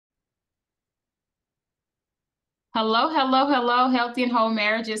Hello, hello, hello, Healthy and Whole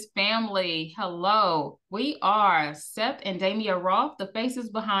Marriages family. Hello. We are Seth and Damia Roth, the faces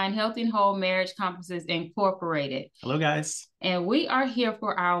behind Healthy and Whole Marriage Conferences Incorporated. Hello, guys. And we are here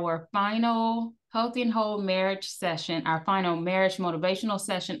for our final Healthy and Whole Marriage session, our final marriage motivational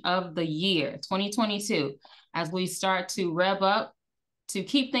session of the year, 2022, as we start to rev up to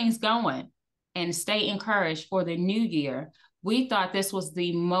keep things going and stay encouraged for the new year. We thought this was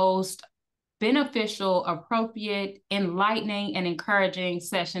the most beneficial, appropriate, enlightening, and encouraging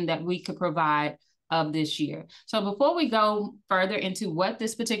session that we could provide of this year. So before we go further into what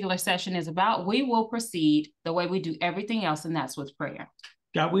this particular session is about, we will proceed the way we do everything else, and that's with prayer.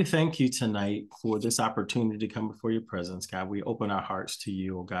 God, we thank you tonight for this opportunity to come before your presence. God, we open our hearts to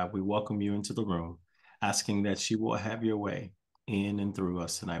you. Oh God, we welcome you into the room, asking that you will have your way in and through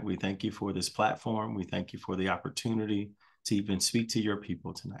us tonight. We thank you for this platform. We thank you for the opportunity to even speak to your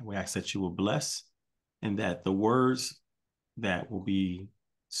people tonight. We ask that you will bless and that the words that will be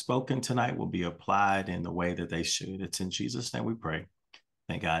spoken tonight will be applied in the way that they should. It's in Jesus' name we pray.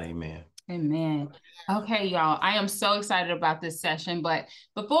 Thank God, amen. Amen. Okay, y'all, I am so excited about this session, but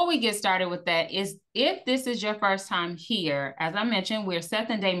before we get started with that, if this is your first time here, as I mentioned, we're Seth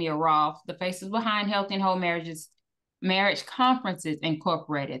and Damia Roth, the faces behind Healthy and Whole Marriage Conferences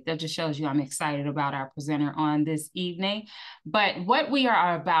Incorporated. That just shows you I'm excited about our presenter on this evening. But what we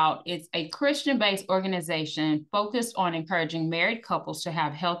are about, it's a Christian-based organization focused on encouraging married couples to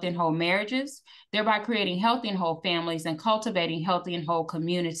have healthy and whole marriages, thereby creating healthy and whole families and cultivating healthy and whole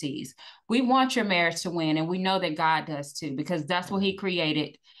communities. We want your marriage to win, and we know that God does too, because that's what he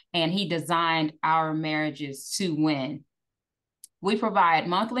created, and he designed our marriages to win. We provide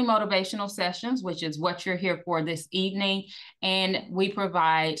monthly motivational sessions, which is what you're here for this evening. And we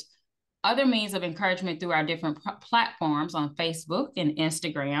provide other means of encouragement through our different platforms on Facebook and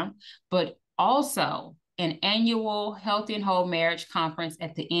Instagram, but also an annual Healthy and Whole Marriage Conference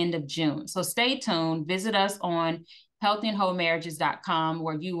at the end of June. So stay tuned. Visit us on healthyandwholemarriages.com,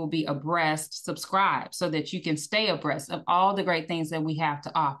 where you will be abreast, subscribe so that you can stay abreast of all the great things that we have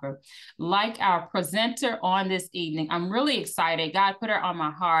to offer. Like our presenter on this evening, I'm really excited. God put her on my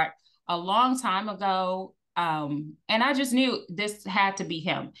heart a long time ago. And I just knew this had to be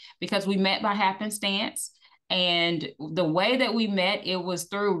him because we met by happenstance. And the way that we met, it was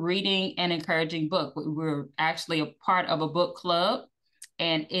through reading an encouraging book. We were actually a part of a book club.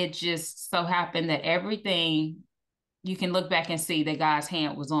 And it just so happened that everything, you can look back and see that God's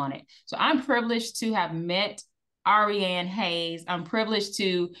hand was on it. So I'm privileged to have met Ariane Hayes. I'm privileged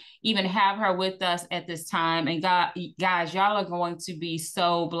to even have her with us at this time. And guys, y'all are going to be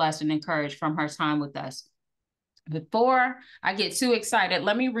so blessed and encouraged from her time with us. Before I get too excited,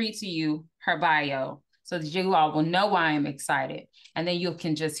 let me read to you her bio so that you all will know why I'm excited. And then you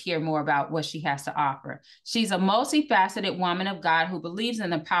can just hear more about what she has to offer. She's a multifaceted woman of God who believes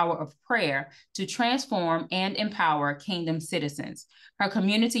in the power of prayer to transform and empower kingdom citizens. Her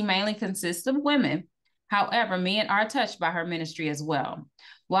community mainly consists of women. However, men are touched by her ministry as well.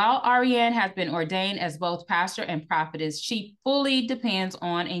 While Ariane has been ordained as both pastor and prophetess, she fully depends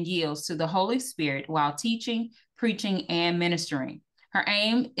on and yields to the Holy Spirit while teaching, preaching, and ministering. Her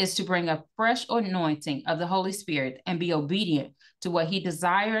aim is to bring a fresh anointing of the Holy Spirit and be obedient to what he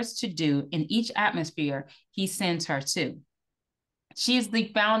desires to do in each atmosphere he sends her to. She is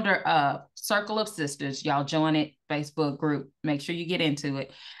the founder of Circle of Sisters. Y'all join it, Facebook group. Make sure you get into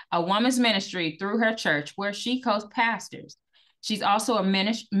it. A woman's ministry through her church where she co-pastors. She's also a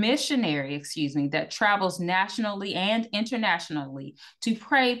missionary, that travels nationally and internationally to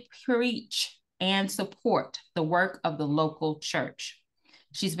pray, preach, and support the work of the local church.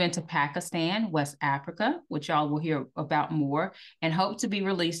 She's been to Pakistan, West Africa, which y'all will hear about more, and hope to be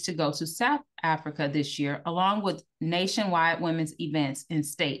released to go to South Africa this year, along with nationwide women's events in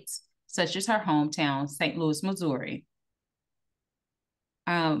states, such as her hometown, St. Louis, Missouri.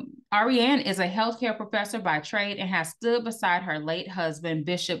 Ariane is a healthcare professor by trade and has stood beside her late husband,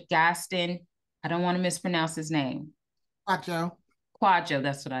 Bishop Gaston. I don't want to mispronounce his name. Quadjo,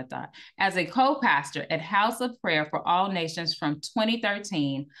 that's what I thought, as a co-pastor at House of Prayer for All Nations from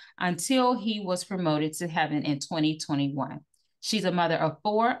 2013 until he was promoted to heaven in 2021. She's a mother of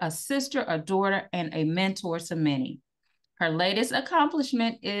 4, a sister, a daughter, and a mentor to many. Her latest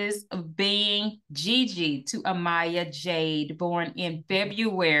accomplishment is being Gigi to Amaya Jade, born in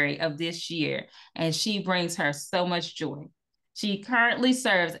February of this year, and she brings her so much joy. She currently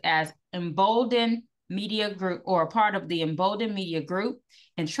serves as Emboldened Media Group, or a part of the Emboldened Media Group,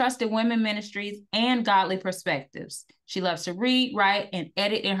 Entrusted Women Ministries, and Godly Perspectives. She loves to read, write, and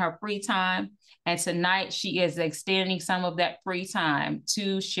edit in her free time, And tonight she is extending some of that free time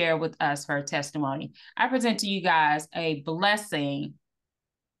to share with us her testimony. I present to you guys a blessing,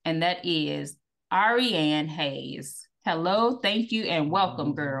 and that is Ariane Hayes. Hello, thank you, and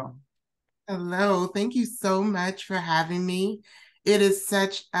welcome, girl. Hello, thank you so much for having me. It is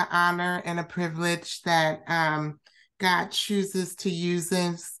such an honor and a privilege that God chooses to use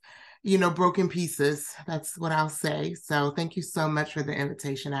us, broken pieces. That's what I'll say. So thank you so much for the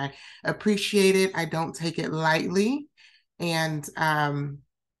invitation. I appreciate it. I don't take it lightly. And I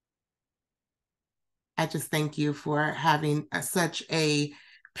just thank you for having such a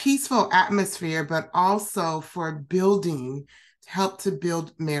peaceful atmosphere, but also for building, help to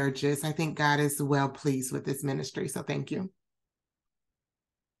build marriages. I think God is well pleased with this ministry. So thank you.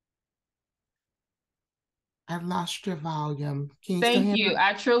 I lost your volume. Can you Thank you.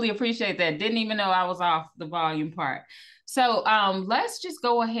 I truly appreciate that. Didn't even know I was off the volume part. So let's just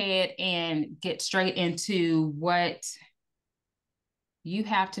go ahead and get straight into what you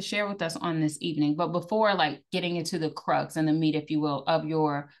have to share with us on this evening. But before getting into the crux and the meat, if you will, of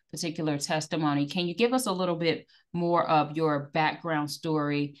your particular testimony, can you give us a little bit more of your background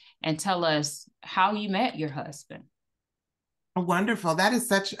story and tell us how you met your husband? Wonderful. That is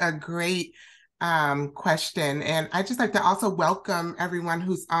such a great question. And I just like to also welcome everyone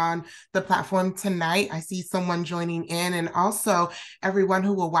who's on the platform tonight. I see someone joining in, and also everyone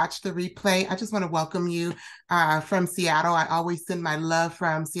who will watch the replay. I just want to welcome you from Seattle. I always send my love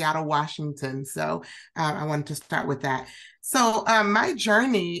from Seattle, Washington. So I wanted to start with that. So my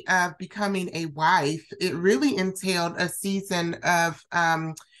journey of becoming a wife, it really entailed a season of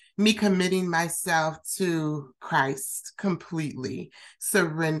me committing myself to Christ completely,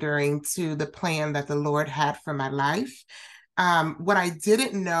 surrendering to the plan that the Lord had for my life. What I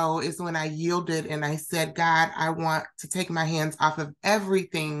didn't know is when I yielded and I said, God, I want to take my hands off of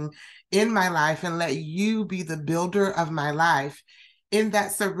everything in my life and let you be the builder of my life. In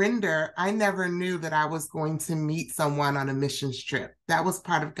that surrender, I never knew that I was going to meet someone on a mission trip. That was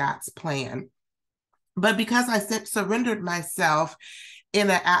part of God's plan. But because I surrendered myself in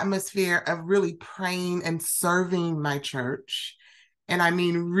an atmosphere of really praying and serving my church, and I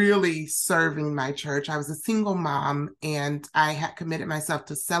mean really serving my church. I was a single mom, and I had committed myself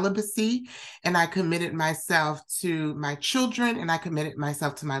to celibacy, and I committed myself to my children, and I committed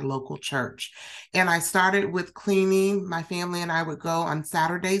myself to my local church. And I started with cleaning. My family and I would go on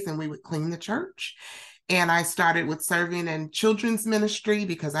Saturdays and we would clean the church. And I started with serving in children's ministry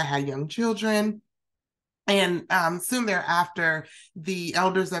because I had young children. And soon thereafter, the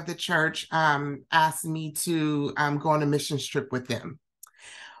elders of the church asked me to go on a mission trip with them.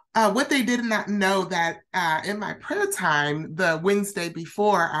 What they did not know that in my prayer time, the Wednesday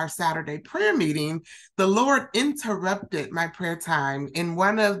before our Saturday prayer meeting, the Lord interrupted my prayer time in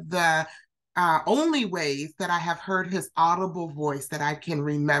one of the only ways that I have heard his audible voice that I can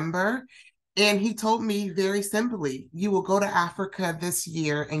remember. And he told me very simply, you will go to Africa this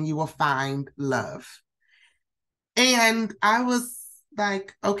year and you will find love. And I was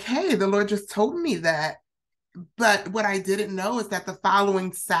like, okay, the Lord just told me that. But what I didn't know is that the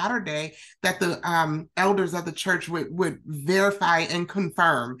following Saturday that the elders of the church would verify and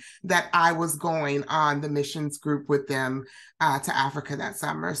confirm that I was going on the missions group with them to Africa that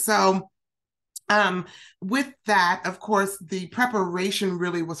summer. So with that, of course, the preparation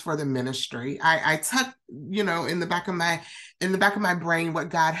really was for the ministry. I tucked, in the back of my brain what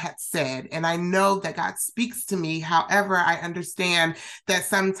God had said. And I know that God speaks to me. However, I understand that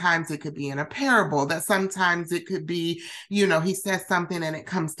sometimes it could be in a parable, that sometimes it could be, he says something and it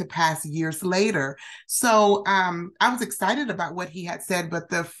comes to pass years later. So I was excited about what he had said, but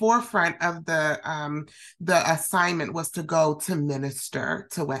the forefront of the assignment was to go to minister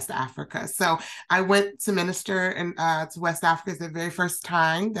to West Africa. So I went to minister to West Africa the very first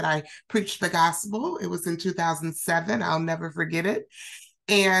time that I preached the gospel. It was in 2007. I'll never forget it.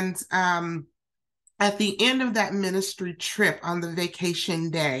 And at the end of that ministry trip on the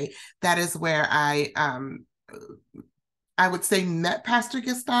vacation day, that is where I would say met Pastor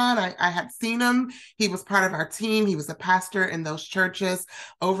Gaston. I had seen him. He was part of our team. He was a pastor in those churches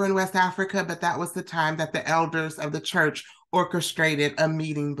over in West Africa, but that was the time that the elders of the church orchestrated a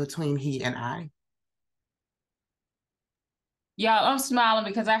meeting between he and I. Y'all, I'm smiling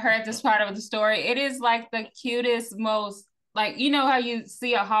because I heard this part of the story. It is like the cutest, most how you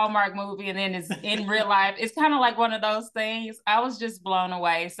see a Hallmark movie and then it's in real life. It's kind of like one of those things. I was just blown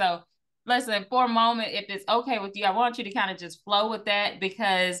away. So listen, for a moment, if it's okay with you, I want you to kind of just flow with that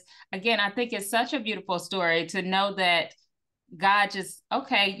because, again, I think it's such a beautiful story to know that God just,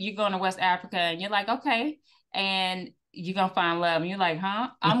 okay, you're going to West Africa and you're like, okay. And you're gonna find love. And you're like, huh?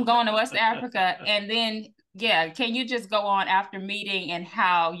 I'm going to West Africa. And then, yeah, can you just go on after meeting and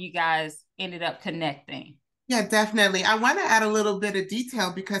how you guys ended up connecting? Yeah, definitely. I want to add a little bit of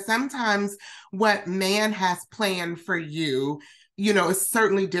detail because sometimes what man has planned for you, is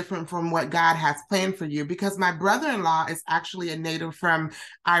certainly different from what God has planned for you. Because my brother-in-law is actually a native from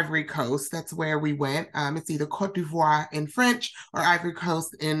Ivory Coast. That's where we went. It's either Côte d'Ivoire in French or Ivory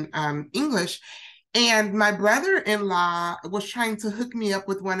Coast in English. And my brother-in-law was trying to hook me up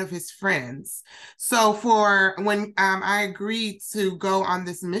with one of his friends. So for when I agreed to go on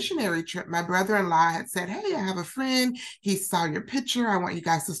this missionary trip, my brother-in-law had said, hey, I have a friend. He saw your picture. I want you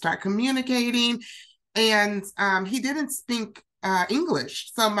guys to start communicating. And he didn't speak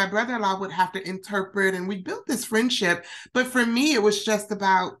English. So my brother-in-law would have to interpret, and we built this friendship. But for me, it was just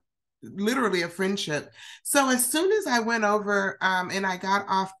about literally a friendship. So as soon as I went over and I got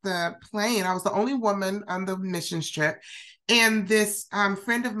off the plane, I was the only woman on the mission trip. And this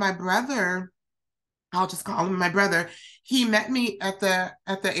friend of my brother, I'll just call him my brother, he met me at the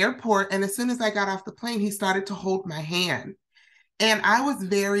airport. And as soon as I got off the plane, he started to hold my hand. And I was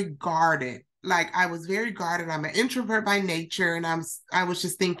very guarded. Like I was very guarded. I'm an introvert by nature. And I was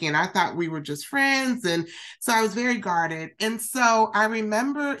just thinking, I thought we were just friends. And so I was very guarded. And so I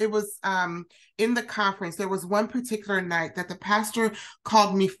remember it was in the conference, there was one particular night that the pastor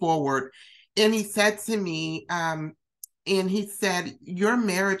called me forward. And he said to me, your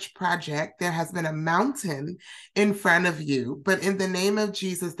marriage project, there has been a mountain in front of you, but in the name of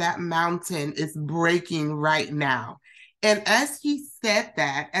Jesus, that mountain is breaking right now. And as he said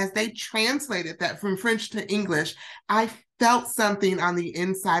that, as they translated that from French to English, I felt something on the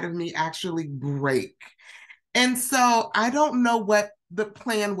inside of me actually break. And so I don't know what the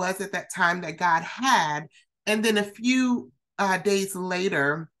plan was at that time that God had. And then a few days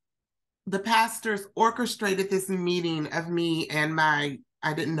later, the pastors orchestrated this meeting of me and I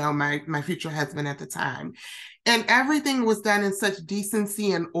didn't know my future husband at the time. And everything was done in such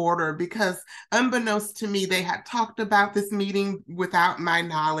decency and order because unbeknownst to me, they had talked about this meeting without my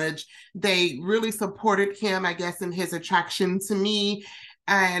knowledge. They really supported him, I guess, in his attraction to me.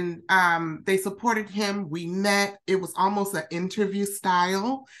 And they supported him. We met. It was almost an interview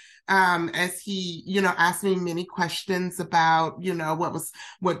style. As he, asked me many questions about,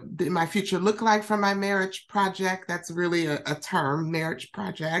 what did my future look like for my marriage project? That's really a term, marriage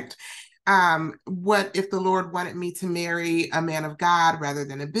project. What if the Lord wanted me to marry a man of God rather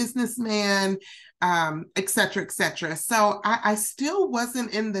than a businessman, et cetera, et cetera. So I still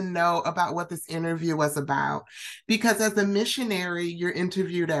wasn't in the know about what this interview was about, because as a missionary, you're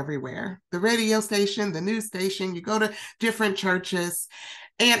interviewed everywhere, the radio station, the news station, you go to different churches.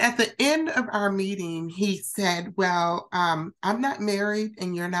 And at the end of our meeting, he said, well, I'm not married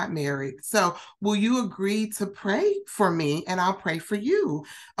and you're not married. So will you agree to pray for me and I'll pray for you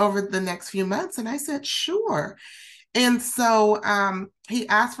over the next few months? And I said, sure. And so he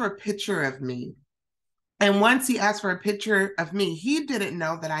asked for a picture of me. And once he asked for a picture of me, he didn't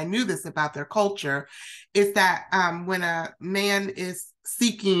know that I knew this about their culture, is that when a man is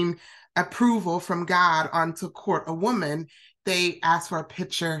seeking approval from God on to court a woman, they ask for a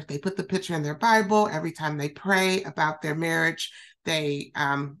picture. They put the picture in their Bible. Every time they pray about their marriage, they,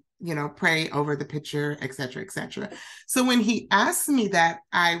 pray over the picture, et cetera, et cetera. So when he asked me that,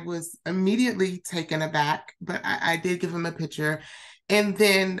 I was immediately taken aback, but I did give him a picture. And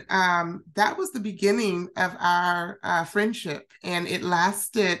then that was the beginning of our friendship. And it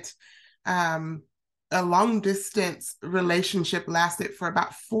lasted, a long distance relationship lasted for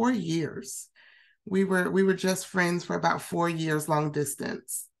about 4 years. We were just friends for about 4 years, long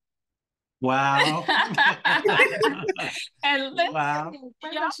distance. Wow. And listen, wow.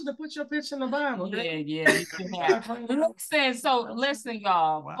 Y'all should have put your picture in the Bible. Yeah. Listen,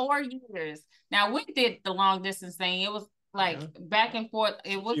 y'all, wow. 4 years. Now we did the long distance thing. It was like back and forth.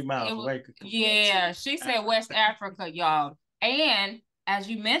 It was away. Yeah. She said West Africa, y'all. And as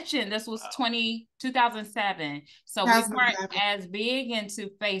you mentioned, this was 2007. So we weren't as big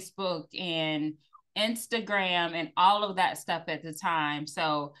into Facebook and Instagram and all of that stuff at the time.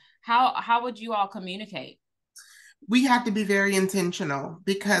 So how would you all communicate? We had to be very intentional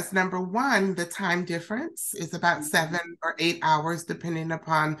because number one, the time difference is about 7 or 8 hours, depending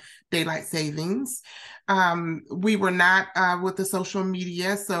upon daylight savings. We were not with the social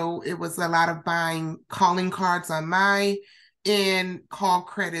media, so it was a lot of buying calling cards on my end, call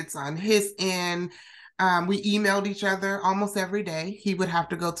credits on his end. We emailed each other almost every day. He would have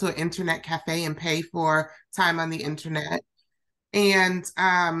to go to an internet cafe and pay for time on the internet. And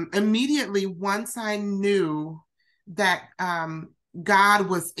immediately, once I knew that God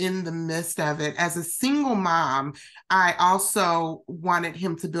was in the midst of it. As a single mom, I also wanted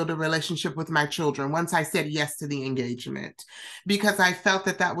him to build a relationship with my children once I said yes to the engagement, because I felt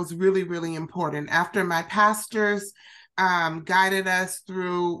that that was really, really important. After my pastors guided us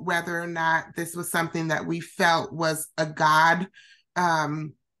through whether or not this was something that we felt was a God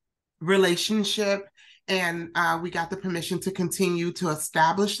relationship, and we got the permission to continue to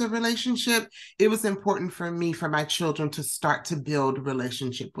establish the relationship, it was important for me, for my children, to start to build a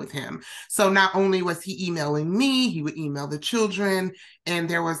relationship with him. So not only was he emailing me, he would email the children, and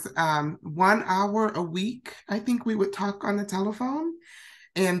there was 1 hour a week, I think, we would talk on the telephone.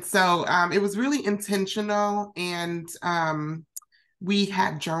 And so it was really intentional, and we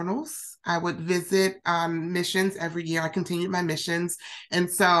had journals. I would visit missions every year. I continued my missions. And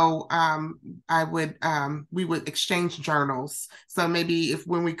so we would exchange journals. So maybe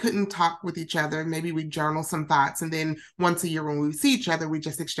when we couldn't talk with each other, maybe we'd journal some thoughts. And then once a year when we would see each other, we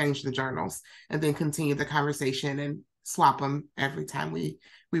just exchange the journals and then continue the conversation and swap them every time we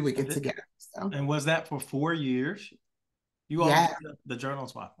would get together. So. And was that for 4 years? You all did the journal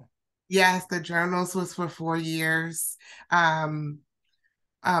swapping? Yes, the journals was for 4 years.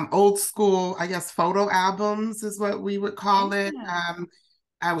 Old school, I guess, photo albums is what we would call it.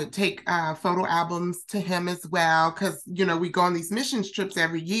 I would take photo albums to him as well, because, we go on these missions trips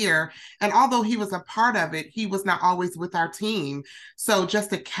every year. And although he was a part of it, he was not always with our team. So just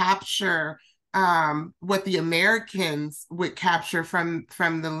to capture what the Americans would capture from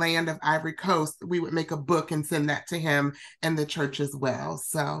the land of Ivory Coast, we would make a book and send that to him and the church as well.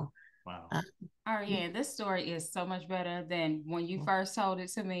 So. Wow. Ariane, this story is so much better than when you first told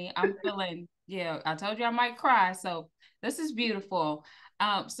it to me. I'm feeling, I told you I might cry. So this is beautiful.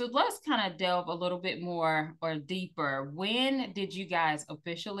 So let's kind of delve a little bit more or deeper. When did you guys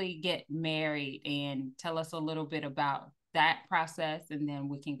officially get married? And tell us a little bit about that process, and then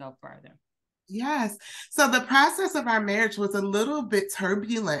we can go further. Yes. So the process of our marriage was a little bit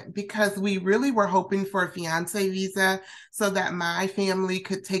turbulent, because we really were hoping for a fiance visa so that my family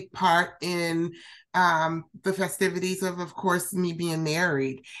could take part in the festivities of course, me being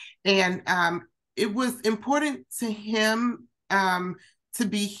married. And it was important to him to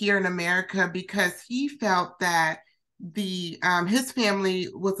be here in America, because he felt that his family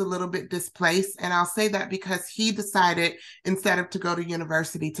was a little bit displaced. And I'll say that because he decided, instead of to go to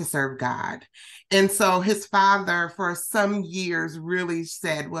university, to serve God. And so his father for some years really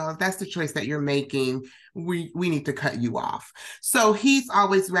said, well, if that's the choice that you're making, we need to cut you off. So he's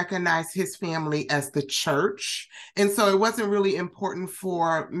always recognized his family as the church. And so it wasn't really important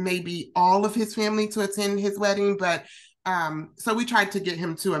for maybe all of his family to attend his wedding, but so we tried to get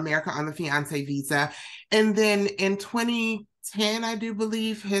him to America on the fiance visa. And then in 2010, I do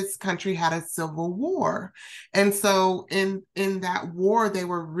believe, his country had a civil war. And so in that war, they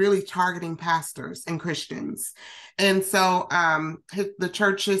were really targeting pastors and Christians. And so the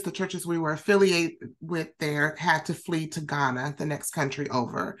churches we were affiliated with there had to flee to Ghana, the next country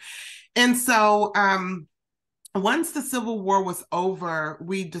over. And so once the Civil War was over,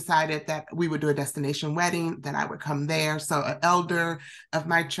 we decided that we would do a destination wedding, that I would come there. So an elder of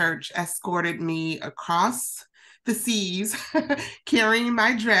my church escorted me across the seas, carrying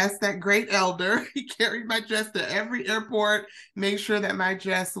my dress. That great elder, he carried my dress to every airport, made sure that my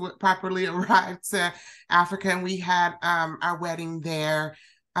dress would properly arrive to Africa. And we had our wedding there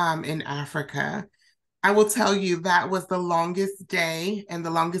in Africa. I will tell you, that was the longest day and the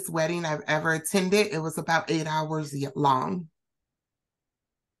longest wedding I've ever attended. It was about 8 hours long.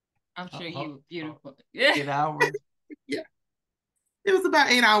 I'm sure you were beautiful. 8 hours? Yeah. It was about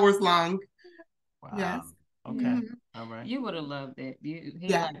 8 hours long. Wow. Yes. Okay. Mm-hmm. All right. You would have loved it. He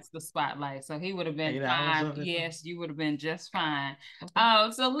likes the spotlight, so he would have been 8 hours fine. Yes, you would have been just fine.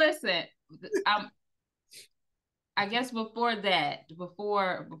 So listen, I guess before that,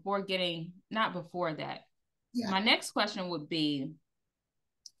 my next question would be,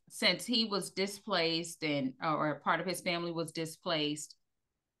 since he was displaced or part of his family was displaced,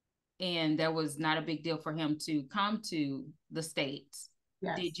 and there was not a big deal for him to come to the States,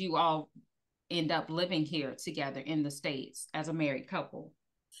 yes, did you all end up living here together in the States as a married couple?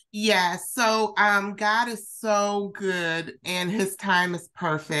 Yeah, so God is so good, and his time is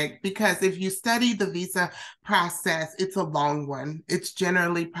perfect, because if you study the visa process, it's a long one. It's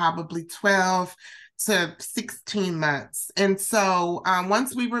generally probably 12 to 16 months. And so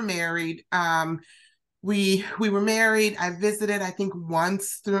once we were married, we were married. I visited, I think,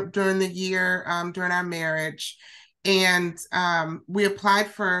 once during the year during our marriage, and we applied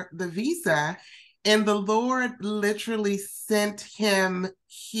for the visa. And the Lord literally sent him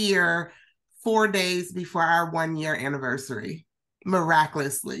here 4 days before our 1-year anniversary.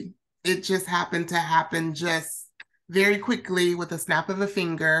 miraculously. It just happened to happen just very quickly with a snap of a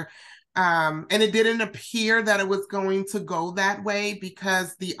finger. And it didn't appear that it was going to go that way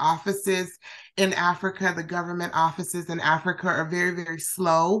because the offices in Africa, the government offices in Africa are very, very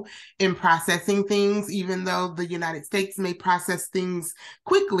slow in processing things. Even though the United States may process things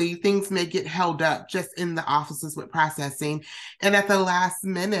quickly, things may get held up just in the offices with processing. And at the last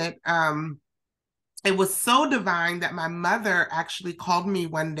minute, it was so divine that my mother actually called me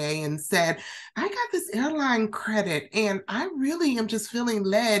one day and said, I got this airline credit and I really am just feeling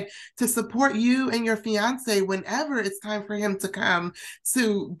led to support you and your fiance whenever it's time for him to come,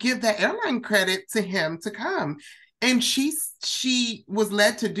 to give that airline credit to him to come. And she was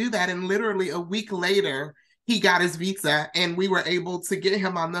led to do that. And literally a week later, he got his visa and we were able to get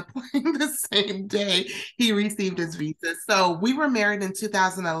him on the plane the same day he received his visa. So we were married in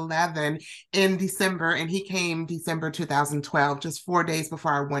 2011 in December, and he came December 2012, just 4 days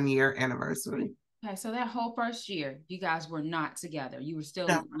before our 1-year anniversary. Okay, so that whole first year, you guys were not together. You were still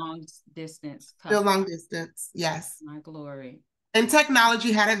long distance couple. Still long distance, yes. My glory. And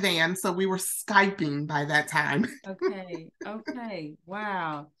technology had advanced, so we were Skyping by that time. Okay,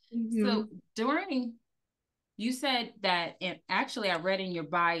 wow. Mm-hmm. So you said that, actually I read in your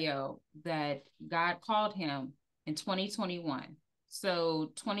bio that God called him in 2021.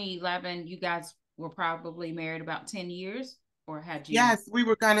 So 2011, you guys were probably married about 10 years, or had you? Yes, we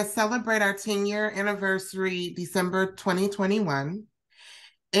were going to celebrate our 10-year anniversary December 2021.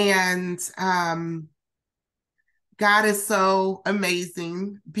 And God is so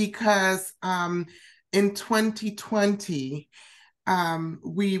amazing because in 2020,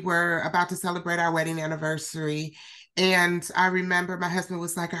 we were about to celebrate our wedding anniversary. And I remember my husband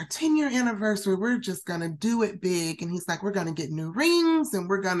was like, our 10-year anniversary, we're just going to do it big. And he's like, we're going to get new rings and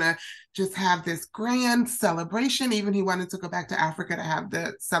we're going to just have this grand celebration. Even he wanted to go back to Africa to have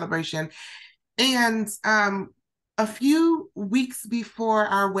the celebration. And a few weeks before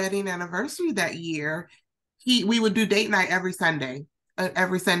our wedding anniversary that year, we would do date night every Sunday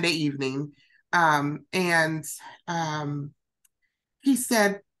evening. He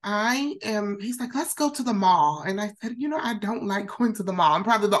said, he's like, let's go to the mall. And I said, I don't like going to the mall. I'm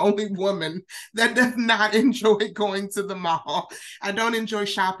probably the only woman that does not enjoy going to the mall. I don't enjoy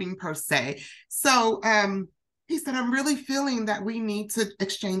shopping per se. So he said, I'm really feeling that we need to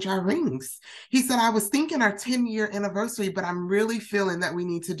exchange our rings. He said, I was thinking our 10-year anniversary, but I'm really feeling that we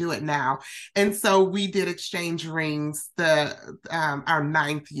need to do it now. And so we did exchange rings our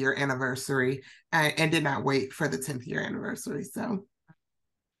 9th year anniversary and did not wait for the 10th year anniversary. So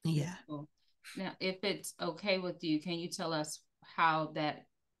yeah. Now, if it's okay with you, can you tell us how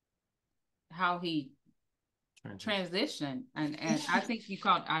he transition? And I think you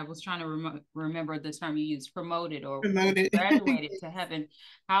called, I was trying to remember the term you used, promoted graduated to heaven.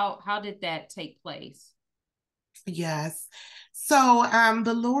 How did that take place? Yes. So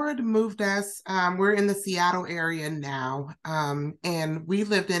the Lord moved us. We're in the Seattle area now. And we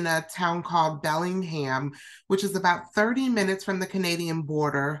lived in a town called Bellingham, which is about 30 minutes from the Canadian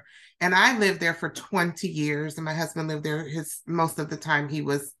border. And I lived there for 20 years. And my husband lived there most of the time he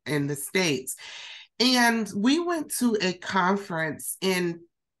was in the States. And we went to a conference in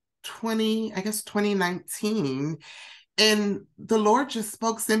 2019. And the Lord just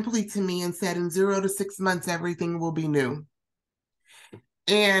spoke simply to me and said, in 0 to 6 months, everything will be new.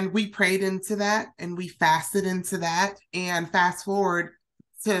 And we prayed into that and we fasted into that. And fast forward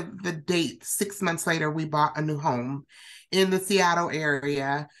to the date, 6 months later, we bought a new home in the Seattle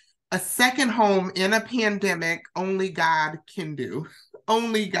area, a second home in a pandemic. Only God can do.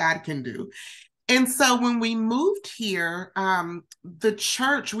 Only God can do. And so when we moved here, the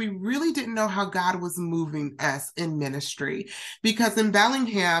church, we really didn't know how God was moving us in ministry, because in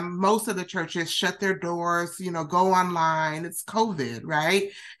Bellingham, most of the churches shut their doors, go online. It's COVID,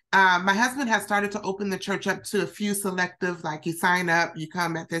 right? My husband has started to open the church up to a few selective, like you sign up, you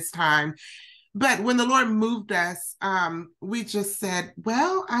come at this time. But when the Lord moved us, we just said,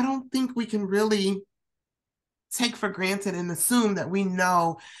 well, I don't think we can really take for granted and assume that we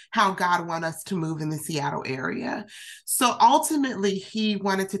know how God wants us to move in the Seattle area. So ultimately, he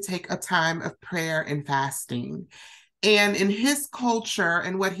wanted to take a time of prayer and fasting. And in his culture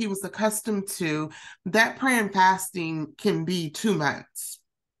and what he was accustomed to, that prayer and fasting can be 2 months.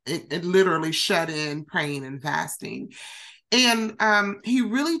 It literally shut in praying and fasting. And he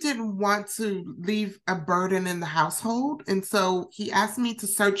really didn't want to leave a burden in the household. And so he asked me to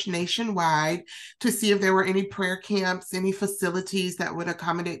search nationwide to see if there were any prayer camps, any facilities that would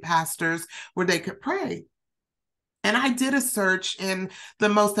accommodate pastors where they could pray. And I did a search, and the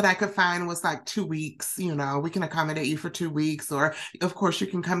most that I could find was like 2 weeks. You know, we can accommodate you for 2 weeks, or of course, you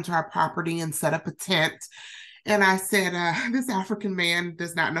can come to our property and set up a tent. And I said, this African man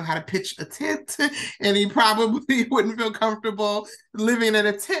does not know how to pitch a tent, and he probably wouldn't feel comfortable living in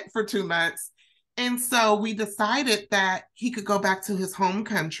a tent for 2 months. And so we decided that he could go back to his home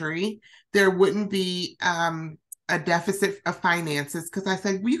country. There wouldn't be a deficit of finances, because I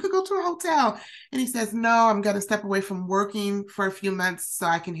said, well, you could go to a hotel. And he says, no, I'm going to step away from working for a few months so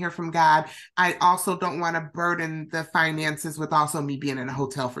I can hear from God. I also don't want to burden the finances with also me being in a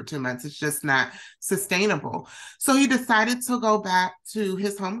hotel for 2 months. It's just not sustainable. So he decided to go back to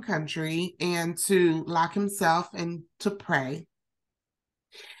his home country and to lock himself and to pray.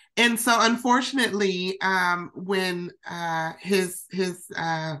 And so, unfortunately, when his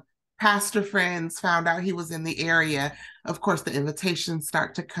pastor friends found out he was in the area, of course, the invitations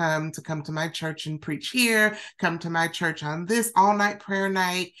start to come to my church and preach here, come to my church on this all-night prayer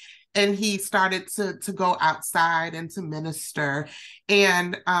night. And he started to go outside and to minister.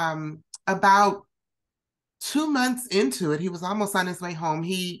 And about 2 months into it, he was almost on his way home,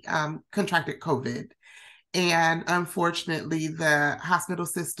 he contracted COVID. And unfortunately, the hospital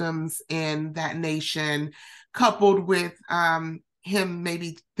systems in that nation, coupled with him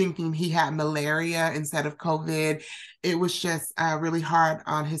maybe thinking he had malaria instead of COVID, it was just really hard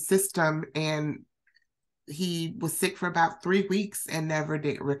on his system. And he was sick for about 3 weeks and never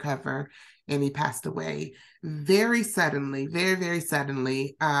did recover. And he passed away very suddenly, very, very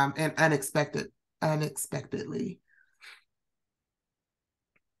suddenly, and unexpectedly.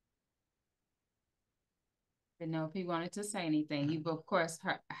 Didn't know if he wanted to say anything. You've, of course,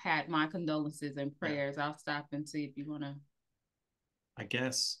 had my condolences and prayers. I'll stop and see if you want to. I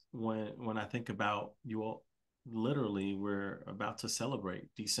guess when I think about you all, literally, we're about to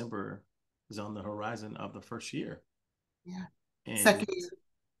celebrate. December is on the horizon of the first year. Yeah. And second year.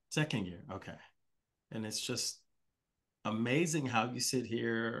 Second year. Okay. And it's just amazing how you sit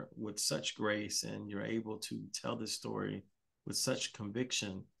here with such grace and you're able to tell this story with such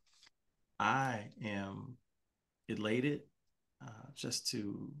conviction. I am elated just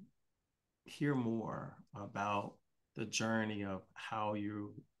to hear more about the journey of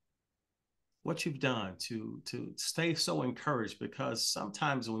what you've done to stay so encouraged, because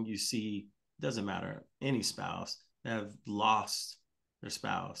sometimes when you see, doesn't matter, any spouse that have lost their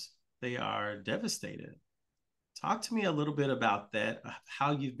spouse, they are devastated. Talk to me a little bit about that,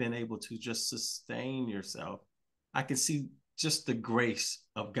 how you've been able to just sustain yourself. I can see just the grace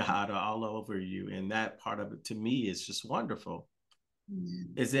of God all over you. And that part of it to me is just wonderful.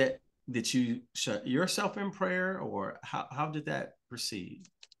 Mm-hmm. Is it that you shut yourself in prayer, or how did that proceed?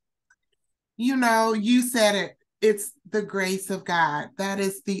 You know, you said it. It's the grace of God. That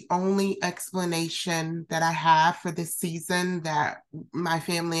is the only explanation that I have for this season that my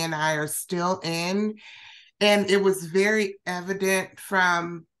family and I are still in. And it was very evident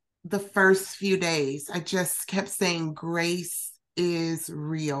from the first few days. I just kept saying, grace is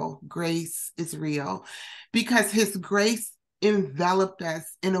real. Grace is real. Because his grace enveloped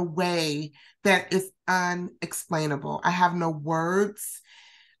us in a way that is unexplainable. I have no words.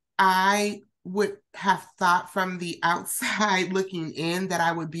 I would have thought from the outside looking in that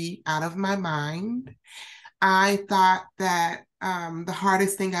I would be out of my mind. I thought that the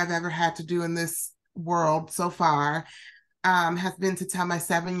hardest thing I've ever had to do in this world so far has been to tell my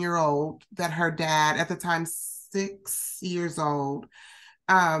 7-year-old that her dad, at the time 6 years old,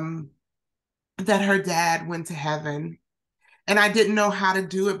 that her dad went to heaven. And I didn't know how to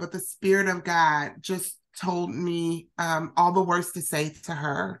do it, but the Spirit of God just told me all the words to say to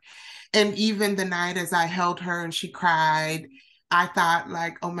her. And even the night as I held her and she cried, I thought,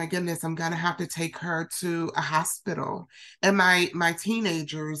 like, oh my goodness, I'm gonna have to take her to a hospital, and my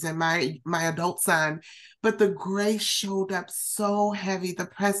teenagers and my adult son. But the grace showed up so heavy. The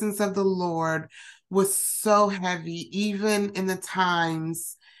presence of the Lord was so heavy, even in the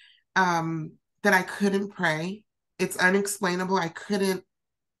times that I couldn't pray. It's unexplainable. I couldn't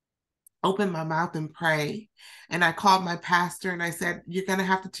open my mouth and pray. And I called my pastor and I said, you're going to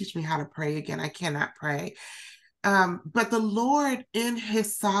have to teach me how to pray again. I cannot pray. But the Lord, in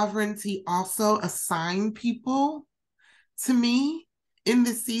his sovereignty, also assigned people to me in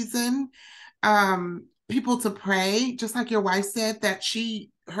this season, people to pray, just like your wife said, that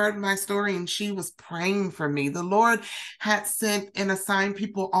she heard my story and she was praying for me. The Lord had sent and assigned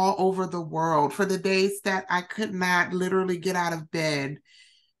people all over the world for the days that I could not literally get out of bed.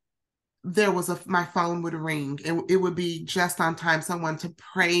 There was my phone would ring, and it would be just on time, someone to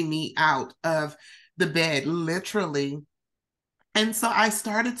pray me out of the bed, literally. And so I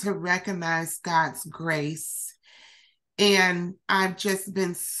started to recognize God's grace And I've just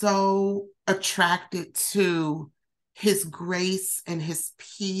been so attracted to his grace and his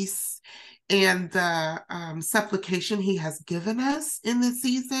peace and the supplication he has given us in this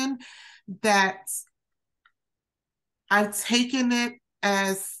season, that I've taken it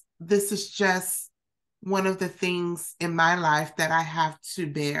as this is just one of the things in my life that I have to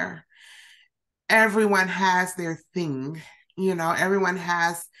bear. Everyone has their thing, everyone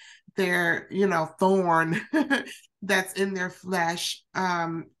has their, thorn that's in their flesh.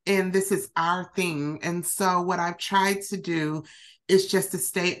 And this is our thing. And so what I've tried to do is just to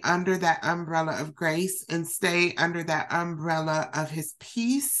stay under that umbrella of grace and stay under that umbrella of his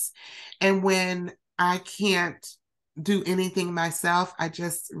peace. And when I can't do anything myself, I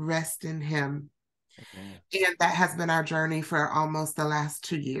just rest in him. Amen. And that has been our journey for almost the last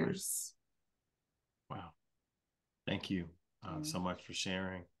 2 years. Wow. Thank you so much for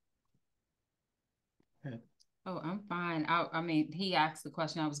sharing. Oh, I'm fine. I mean, he asked the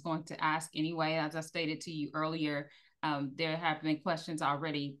question I was going to ask anyway. As I stated to you earlier, there have been questions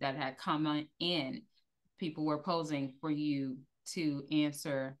already that had come in. People were posing for you to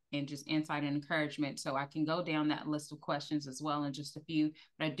answer, and just insight and encouragement. So I can go down that list of questions as well in just a few.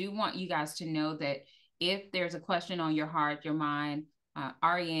 But I do want you guys to know that if there's a question on your heart, your mind,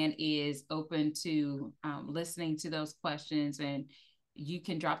 Ariane is open to listening to those questions, and you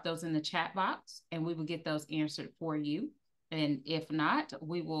can drop those in the chat box and we will get those answered for you. And if not,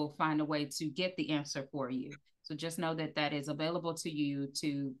 we will find a way to get the answer for you. So just know that that is available to you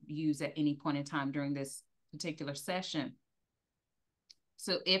to use at any point in time during this particular session.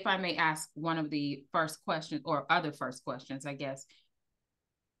 So if I may ask one of the first questions, or other first questions, I guess,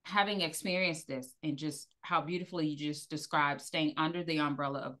 having experienced this and just how beautifully you just described staying under the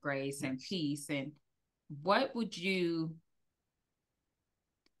umbrella of grace and peace, and what would you,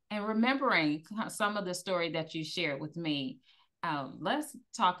 and remembering some of the story that you shared with me, let's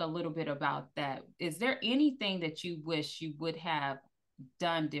talk a little bit about that. Is there anything that you wish you would have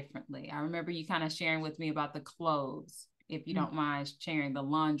done differently? I remember you kind of sharing with me about the clothes. If you don't mind sharing the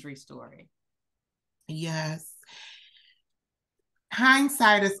laundry story. Yes.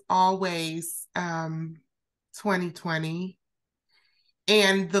 Hindsight is always 2020.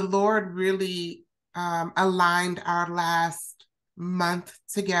 And the Lord really aligned our last month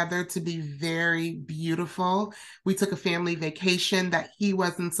together to be very beautiful. We took a family vacation that he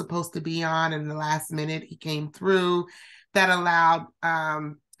wasn't supposed to be on, and the last minute he came through. That allowed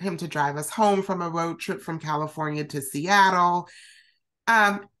him to drive us home from a road trip from California to Seattle.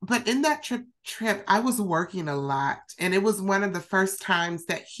 But in that trip, I was working a lot, and it was one of the first times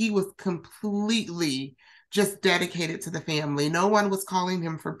that he was completely just dedicated to the family. No one was calling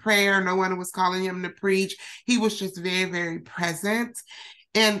him for prayer. No one was calling him to preach. He was just very, very present.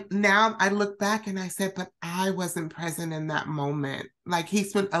 And now I look back and I said, but I wasn't present in that moment. Like, he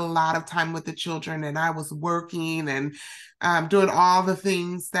spent a lot of time with the children, and I was working and doing all the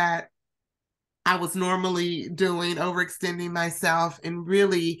things that I was normally doing, overextending myself. And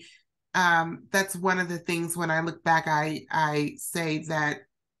really, that's one of the things when I look back, I say that,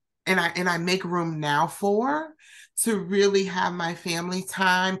 and I make room now to really have my family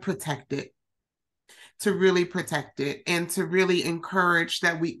time protected, to really protect it, and to really encourage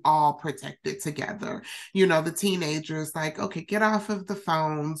that we all protect it together. The teenagers, like, okay, get off of the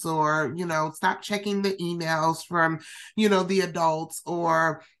phones, or, stop checking the emails from, the adults,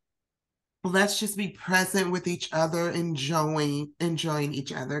 or let's just be present with each other, enjoying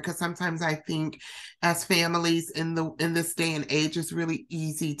each other. Because sometimes I think as families in this day and age, it's really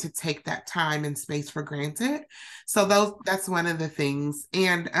easy to take that time and space for granted. So that's one of the things.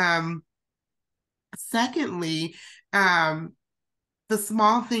 And secondly, the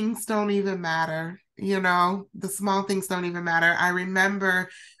small things don't even matter. The small things don't even matter. I remember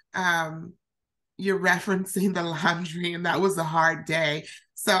you're referencing the laundry, and that was a hard day.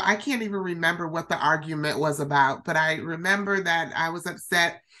 So I can't even remember what the argument was about, but I remember that I was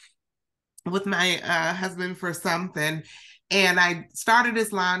upset with my husband for something, and I started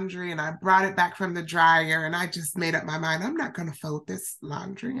his laundry, and I brought it back from the dryer, and I just made up my mind, I'm not going to fold this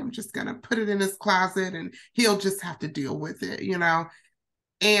laundry. I'm just going to put it in his closet, and he'll just have to deal with it,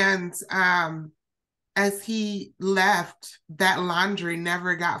 And as he left, that laundry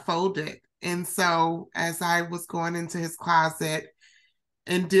never got folded. And so as I was going into his closet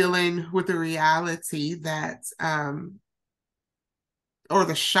and dealing with the reality that, or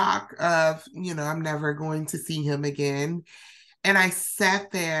the shock of, I'm never going to see him again. And I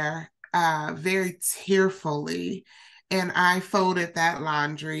sat there very tearfully, and I folded that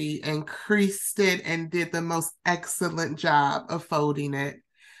laundry and creased it and did the most excellent job of folding it.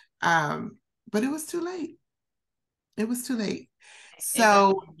 But it was too late. It was too late.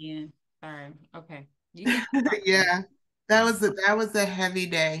 So yeah, sorry. Okay. You can yeah, that was a heavy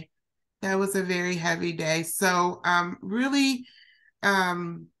day. That was a very heavy day. So really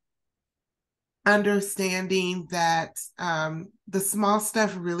understanding that the small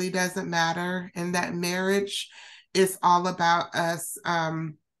stuff really doesn't matter, and that marriage is all about us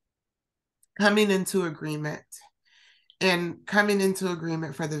coming into agreement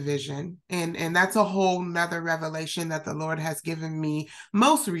for the vision. And that's a whole nother revelation that the Lord has given me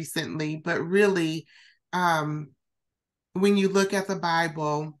most recently. But really, when you look at the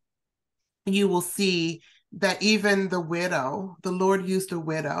Bible, you will see that even the Lord used a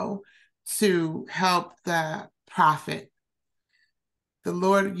widow to help the prophet. The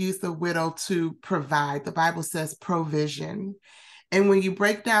Lord used the widow to provide. The Bible says provision. And when you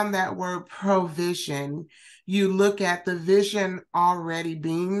break down that word provision, you look at the vision already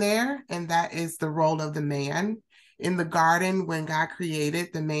being there, and that is the role of the man. In the garden, when God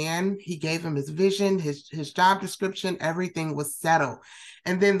created the man, he gave him his vision, his job description, everything was settled.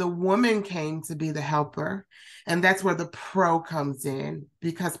 And then the woman came to be the helper. And that's where the pro comes in,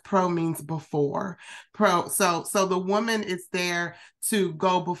 because pro means before. So the woman is there to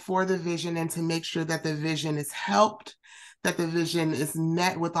go before the vision and to make sure that the vision is helped, that the vision is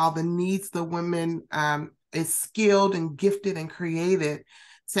met with all the needs. The woman is skilled and gifted and created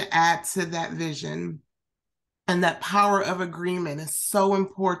to add to that vision. And that power of agreement is so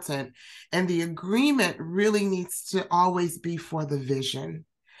important. And the agreement really needs to always be for the vision.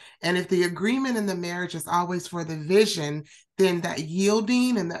 And if the agreement in the marriage is always for the vision, then that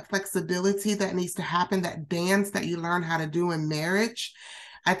yielding and that flexibility that needs to happen, that dance that you learn how to do in marriage,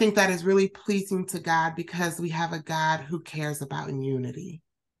 I think that is really pleasing to God, because we have a God who cares about unity.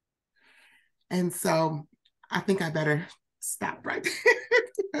 And so I think I better stop right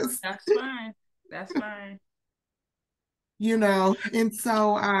there. That's fine. That's fine. You know, and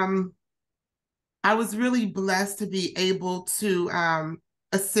so I was really blessed to be able to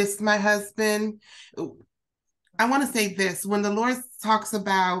assist my husband. I want to say this: when the Lord talks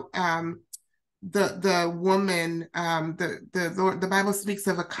about the woman, the Bible speaks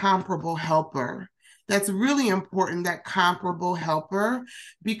of a comparable helper. That's really important, that comparable helper,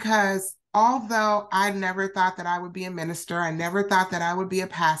 because although I never thought that I would be a minister, I never thought that I would be a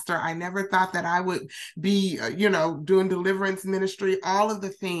pastor, I never thought that I would be, doing deliverance ministry, all of the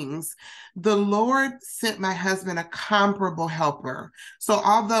things, the Lord sent my husband a comparable helper. So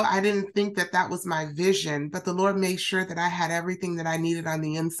although I didn't think that that was my vision, but the Lord made sure that I had everything that I needed on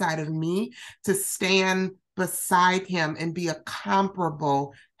the inside of me to stand beside him and be a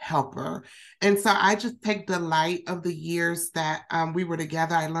comparable helper. And so I just take delight of the years that we were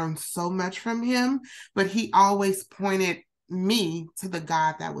together. I learned so much from him, but he always pointed me to the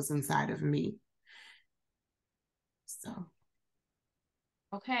God that was inside of me. So.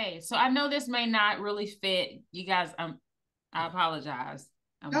 Okay, so I know this may not really fit you guys. I apologize.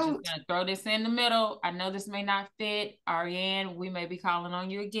 I'm just gonna throw this in the middle. I know this may not fit. Ariane, we may be calling on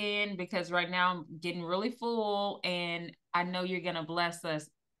you again, because right now I'm getting really full, and I know you're gonna bless us.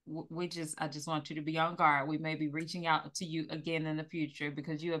 I just want you to be on guard. We may be reaching out to you again in the future,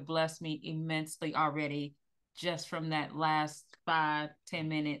 because you have blessed me immensely already, just from that last 5-10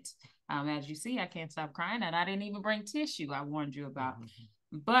 minutes. As you see, I can't stop crying, and I didn't even bring tissue I warned you about.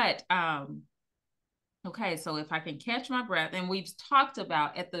 But okay, so if I can catch my breath, and we've talked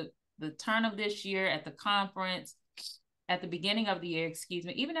about at the turn of this year, at the conference, at the beginning of the year, excuse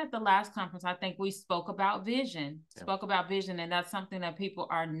me, even at the last conference, I think we spoke about vision, and that's something that people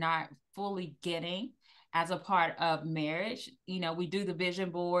are not fully getting as a part of marriage. We do the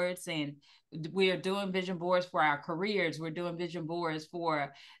vision boards, and we are doing vision boards for our careers. We're doing vision boards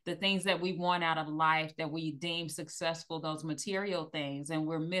for the things that we want out of life, that we deem successful, those material things. And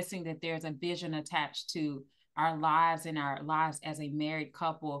we're missing that there's a vision attached to our lives and our lives as a married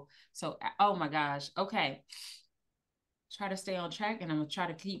couple. So, oh my gosh. Okay. Try to stay on track, and I'm gonna try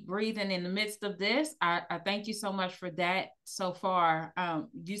to keep breathing in the midst of this. I thank you so much for that so far.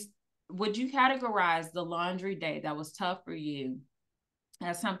 Would you categorize the laundry day that was tough for you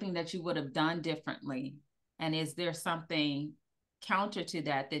as something that you would have done differently? And is there something counter to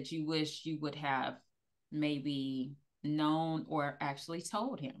that you wish you would have maybe known or actually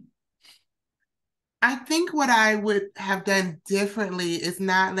told him? I think what I would have done differently is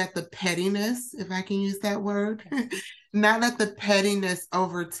not let the pettiness, if I can use that word, not let the pettiness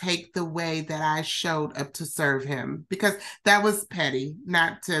overtake the way that I showed up to serve him, because that was petty,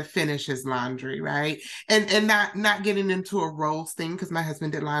 not to finish his laundry, right? And not getting into a roles thing, because my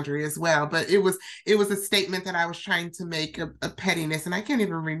husband did laundry as well, but it was a statement that I was trying to make, a pettiness, and I can't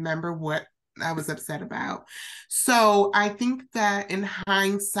even remember what upset about. So I think that in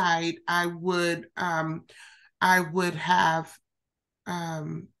hindsight, I would have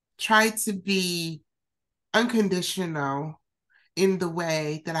tried to be unconditional in the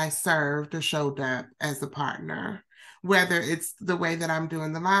way that I served or showed up as a partner, whether it's the way that I'm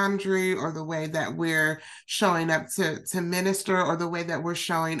doing the laundry or the way that we're showing up to minister or the way that we're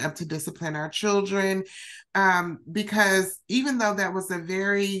showing up to discipline our children. Because even though that was a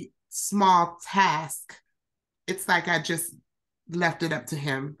very small task, it's like I just left it up to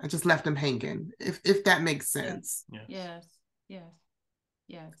him. I just left him hanging, if that makes sense. Yes. Yes.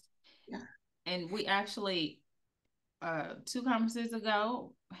 Yes. Yeah. And we actually 2 conferences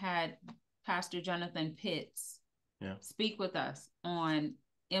ago had Pastor Jonathan Pitts speak with us on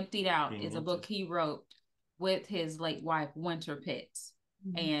Emptied Out. Is a book he wrote with his late wife, Winter Pitts.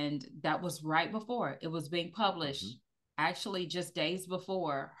 And that was right before it was being published, actually just days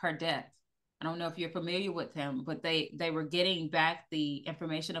before her death. I don't know if you're familiar with him, but they were getting back the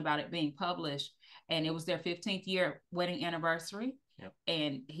information about it being published, and it was their 15th year wedding anniversary.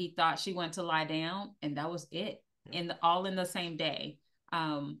 And he thought she went to lie down, and that was it. All in the same day.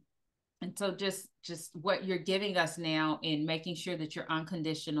 And so just what you're giving us now in making sure that you're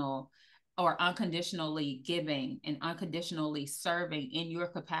unconditional or unconditionally giving and unconditionally serving in your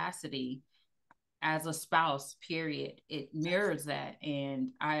capacity as a spouse, period. It mirrors that. And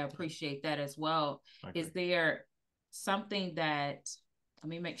I appreciate that as well. Okay. Is there something that, let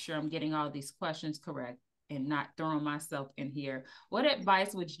me make sure I'm getting all these questions correct and not throwing myself in here. What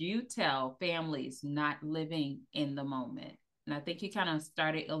advice would you tell families not living in the moment? And I think you kind of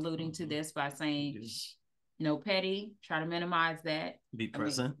started alluding to this by saying, no petty, try to minimize that. Be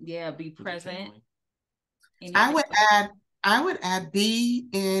present. Be present. I would add be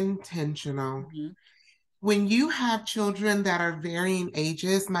intentional. When you have children that are varying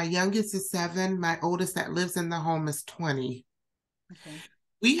ages, my youngest is 7, my oldest that lives in the home is 20. Okay.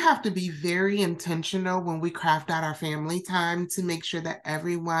 We have to be very intentional when we craft out our family time to make sure that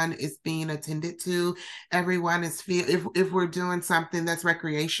everyone is being attended to. Everyone is if we're doing something that's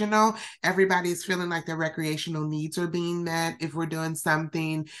recreational, everybody is feeling like their recreational needs are being met. If we're doing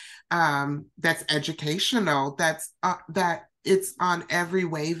something that's educational, that it's on every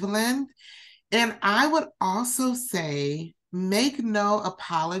wavelength. And I would also say, make no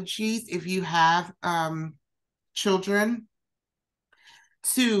apologies if you have children,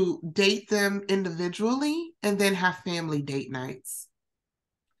 to date them individually and then have family date nights.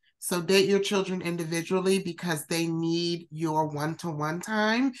 So date your children individually because they need your one-to-one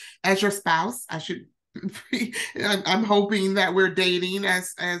time as your spouse. I'm hoping that we're dating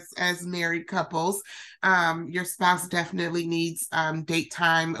as married couples. Your spouse definitely needs date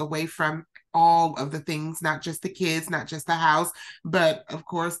time away from all of the things, not just the kids, not just the house, but of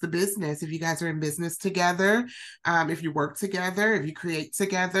course the business. If you guys are in business together, if you work together, if you create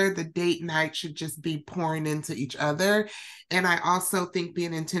together, the date night should just be pouring into each other. And I also think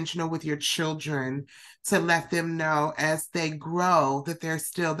being intentional with your children to let them know as they grow that they're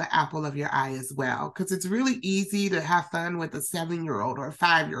still the apple of your eye as well. Because it's really easy to have fun with a 7-year-old or a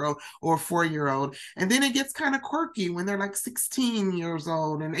 5-year-old or a 4-year-old. And then it gets kind of quirky when they're like 16 years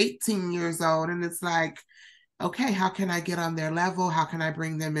old and 18 years old. And it's like, okay, how can I get on their level? How can I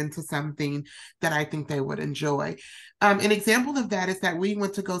bring them into something that I think they would enjoy? An example of that is that we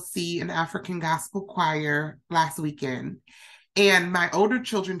went to go see an African gospel choir last weekend. And my older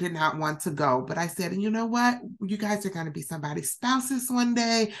children did not want to go, but I said, you know what? You guys are going to be somebody's spouses one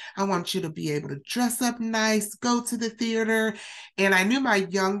day. I want you to be able to dress up nice, go to the theater. And I knew my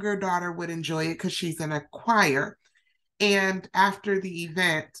younger daughter would enjoy it because she's in a choir. And after the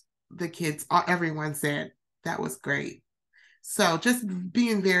event, the kids, everyone said, that was great. So just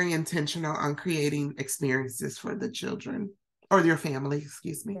being very intentional on creating experiences for the children. Or your family,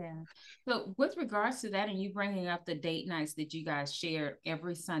 excuse me. Yeah. So with regards to that, and you bringing up the date nights that you guys share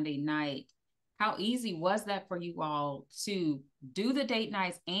every Sunday night, how easy was that for you all to do the date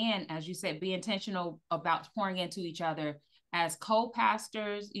nights and, as you said, be intentional about pouring into each other as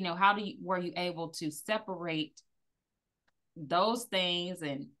co-pastors? You know, were you able to separate those things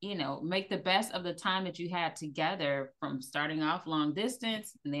and, you know, make the best of the time that you had together, from starting off long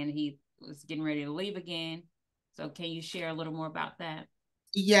distance and then he was getting ready to leave again? So can you share a little more about that?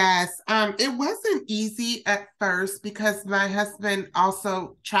 Yes, it wasn't easy at first because my husband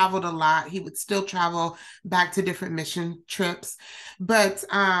also traveled a lot. He would still travel back to different mission trips, but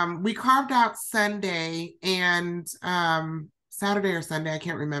we carved out Sunday and Saturday or Sunday. I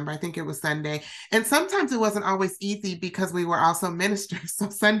can't remember. I think it was Sunday. And sometimes it wasn't always easy because we were also ministers. So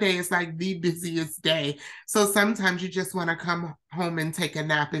Sunday is like the busiest day. So sometimes you just want to come home and take a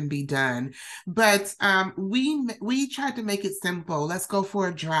nap and be done. But we tried to make it simple. Let's go for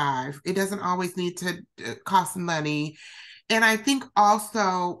a drive. It doesn't always need to cost money. And I think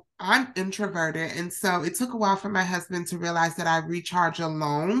also I'm introverted. And so it took a while for my husband to realize that I recharge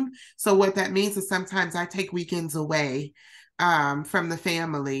alone. So what that means is sometimes I take weekends away from the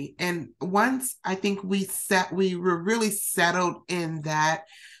family. And once I think we were really settled in that,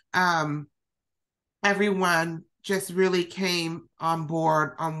 everyone just really came on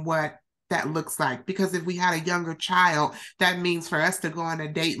board on what that looks like. Because if we had a younger child, that means for us to go on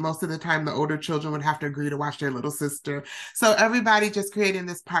a date, most of the time the older children would have to agree to watch their little sister. So everybody just creating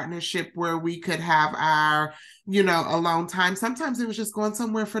this partnership where we could have our, alone time. Sometimes it was just going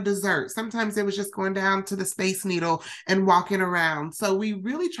somewhere for dessert. Sometimes it was just going down to the Space Needle and walking around. So we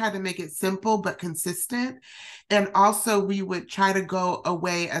really tried to make it simple but consistent. And also we would try to go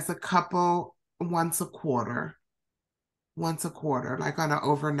away as a couple once a quarter, like on an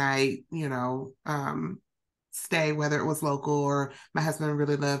overnight, stay, whether it was local or my husband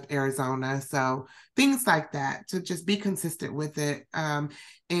really loved Arizona. So things like that, to just be consistent with it,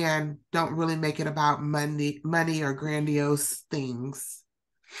 and don't really make it about money or grandiose things.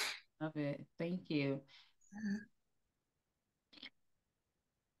 Love it. Thank you.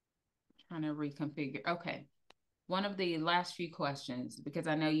 Trying to reconfigure. Okay. One of the last few questions, because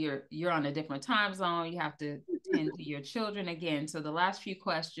I know you're on a different time zone, you have to tend to your children again. So the last few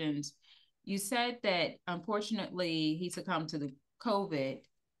questions, you said that unfortunately he succumbed to the COVID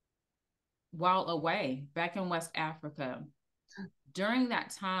while away back in West Africa. During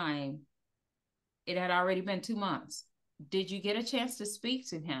that time, it had already been 2 months. Did you get a chance to speak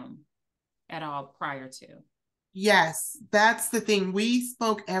to him at all prior to? Yes, that's the thing. We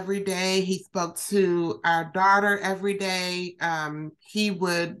spoke every day. He spoke to our daughter every day. He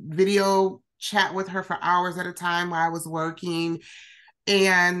would video chat with her for hours at a time while I was working.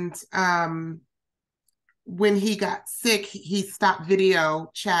 And when he got sick, he stopped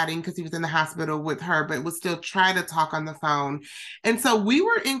video chatting because he was in the hospital with her, but would still try to talk on the phone. And so we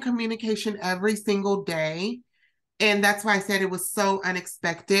were in communication every single day. And that's why I said it was so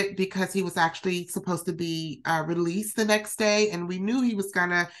unexpected, because he was actually supposed to be released the next day. And we knew he was going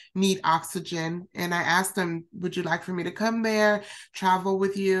to need oxygen. And I asked him, would you like for me to come there, travel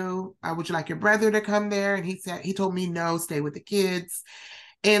with you? Would you like your brother to come there? And he told me, no, stay with the kids.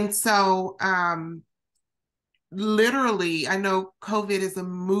 And so literally, I know COVID is a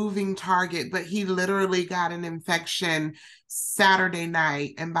moving target, but he literally got an infection Saturday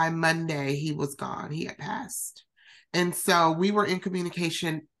night. And by Monday, he was gone. He had passed. And so we were in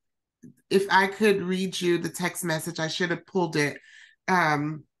communication. If I could read you the text message, I should have pulled it.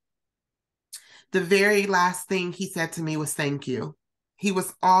 The very last thing he said to me was thank you. He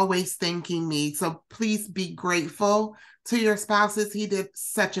was always thanking me. So please be grateful to your spouses. He did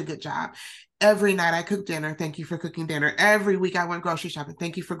such a good job. Every night I cooked dinner. Thank you for cooking dinner. Every week I went grocery shopping.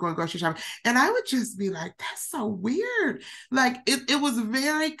 Thank you for going grocery shopping. And I would just be like, that's so weird. Like it was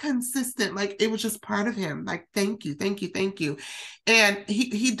very consistent. Like it was just part of him. Like, thank you, thank you, thank you. And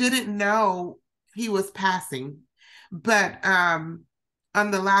he didn't know he was passing. But on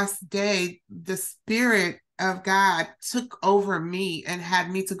the last day, the Spirit of God took over me and had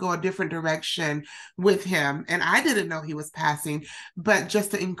me to go a different direction with him. And I didn't know he was passing, but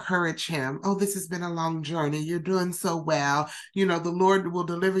just to encourage him. Oh, this has been a long journey. You're doing so well. The Lord will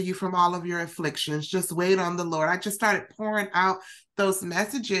deliver you from all of your afflictions. Just wait on the Lord. I just started pouring out those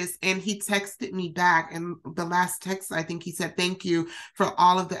messages, and he texted me back. And the last text, I think he said, thank you for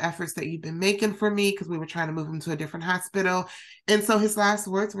all of the efforts that you've been making for me, because we were trying to move him to a different hospital. And so his last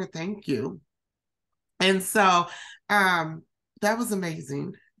words were thank you. And so that was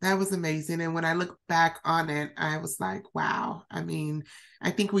amazing. That was amazing. And when I look back on it, I was like, wow. I mean,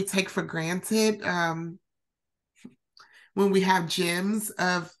 I think we take for granted when we have gems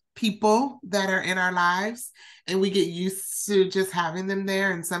of people that are in our lives, and we get used to just having them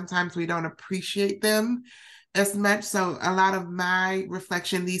there. And sometimes we don't appreciate them as much. So a lot of my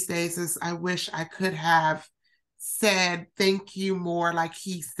reflection these days is I wish I could have said thank you more like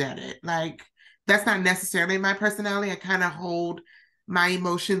he said it. Like, that's not necessarily my personality. I kind of hold my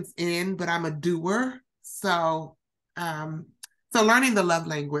emotions in, but I'm a doer. So learning the love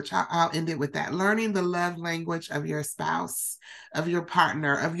language, I'll end it with that. Learning the love language of your spouse, of your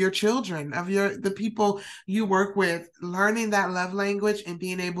partner, of your children, of the people you work with, learning that love language and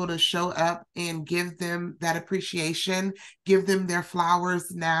being able to show up and give them that appreciation, give them their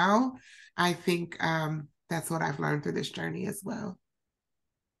flowers now. I think that's what I've learned through this journey as well.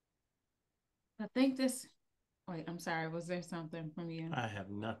 I think this, wait, I'm sorry. Was there something from you? I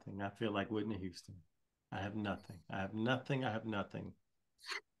have nothing. I feel like Whitney Houston. I have nothing. I have nothing. I have nothing.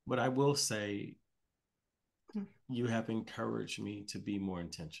 But I will say, you have encouraged me to be more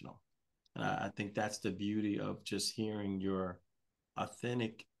intentional. And I think that's the beauty of just hearing your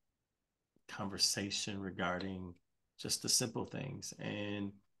authentic conversation regarding just the simple things.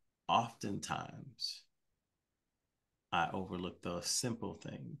 And oftentimes, I overlook the simple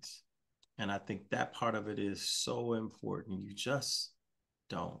things. And I think that part of it is so important. You just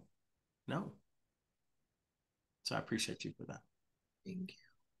don't know. So I appreciate you for that. Thank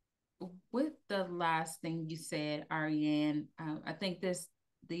you. With the last thing you said, Ariane, I think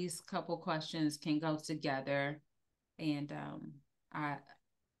these couple questions can go together. And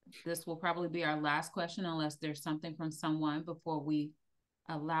this will probably be our last question unless there's something from someone before we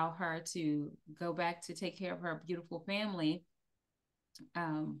allow her to go back to take care of her beautiful family.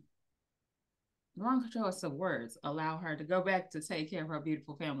 Wrong choice of words. Allow her to go back to take care of her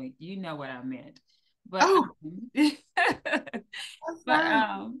beautiful family. You know what I meant. But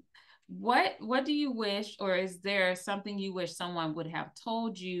what do you wish, or is there something you wish someone would have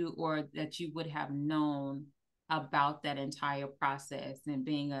told you, or that you would have known about that entire process and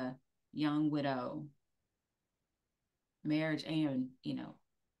being a young widow, marriage, and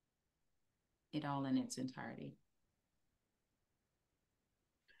it all in its entirety?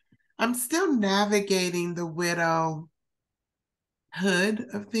 I'm still navigating the widowhood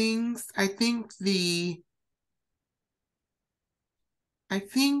of things. I think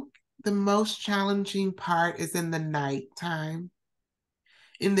the most challenging part is in the nighttime,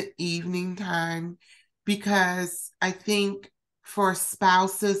 in the evening time, because I think for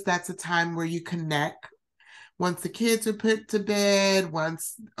spouses, that's a time where you connect. Once the kids are put to bed,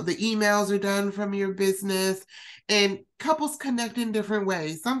 once the emails are done from your business, and couples connect in different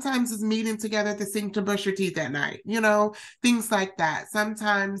ways. Sometimes it's meeting together at the sink to brush your teeth at night, things like that.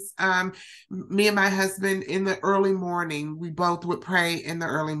 Sometimes me and my husband in the early morning, we both would pray in the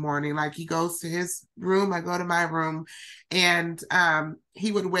early morning. Like he goes to his room, I go to my room, and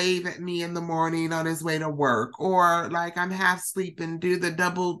he would wave at me in the morning on his way to work, or like I'm half sleeping, do the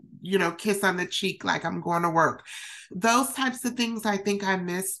double, kiss on the cheek like I'm going to work. Those types of things I think I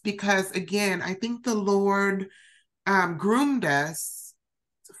miss because, again, I think the Lord groomed us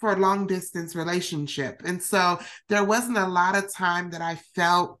for a long distance relationship. And so there wasn't a lot of time that I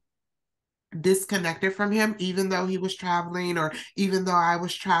felt disconnected from him, even though he was traveling or even though I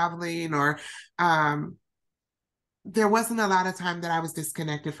was traveling, or there wasn't a lot of time that I was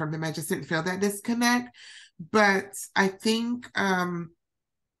disconnected from him. I just didn't feel that disconnect. But I think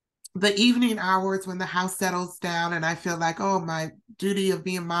the evening hours when the house settles down and I feel like, oh, my duty of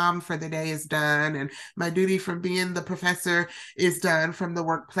being mom for the day is done, and my duty from being the professor is done from the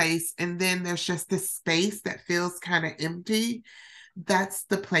workplace, and then there's just this space that feels kind of empty. That's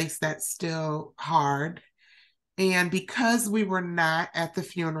the place that's still hard. And because we were not at the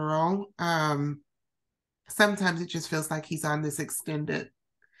funeral, sometimes it just feels like he's on this extended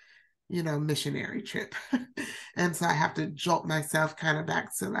missionary trip. And so I have to jolt myself kind of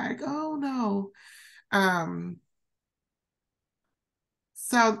back to like, oh no.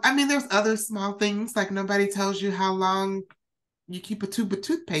 So, I mean, there's other small things, like nobody tells you how long you keep a tube of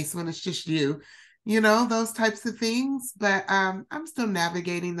toothpaste when it's just you, those types of things. But I'm still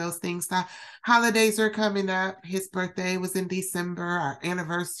navigating those things. The holidays are coming up. His birthday was in December. Our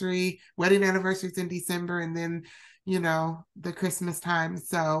wedding anniversary is in December. And then the Christmas time.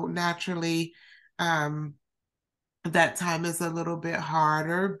 So naturally, that time is a little bit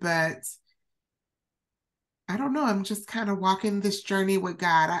harder, but I don't know. I'm just kind of walking this journey with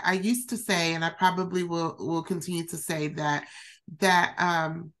God. I used to say, and I probably will continue to say that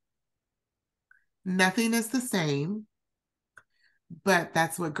nothing is the same, but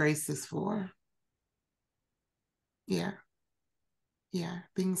that's what grace is for. Yeah. Yeah.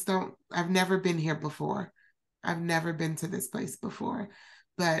 I've never been here before. I've never been to this place before,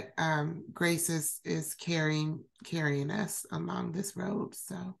 but grace is carrying us along this road.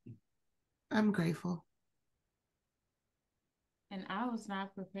 So I'm grateful. And I was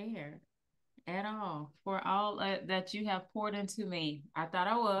not prepared at all for all that you have poured into me. I thought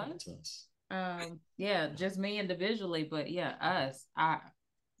I was. Yeah, just me individually, but yeah, us.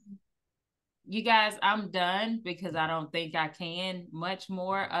 You guys, I'm done because I don't think I can much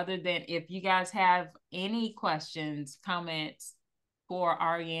more, other than if you guys have any questions, comments for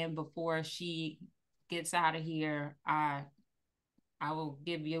Ariane before she gets out of here. I will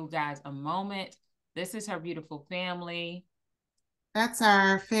give you guys a moment. This is her beautiful family. That's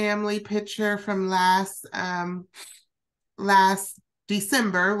our family picture from last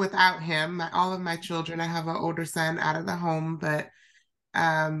December without him. All of my children, I have an older son out of the home, but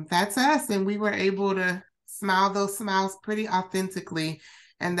that's us. And we were able to smile those smiles pretty authentically.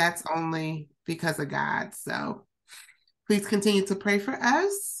 And that's only because of God. So please continue to pray for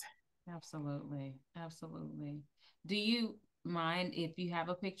us. Absolutely. Absolutely. Do you mind if you have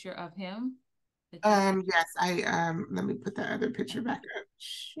a picture of him? Yes, let me put the other picture back up.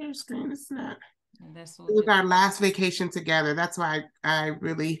 Share screen, it's not. It was our last vacation together. That's why I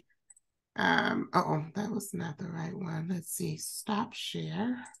really that was not the right one. Let's see. Stop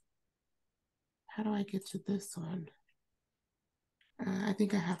share. How do I get to this one? I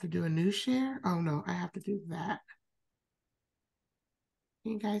think I have to do a new share. Oh no, I have to do that.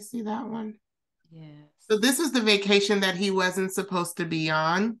 Can you guys see that one? Yes. So this is the vacation that he wasn't supposed to be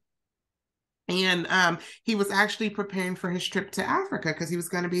on. And he was actually preparing for his trip to Africa because he was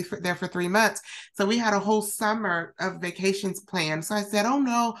going to be there for 3 months. So we had a whole summer of vacations planned. So I said, oh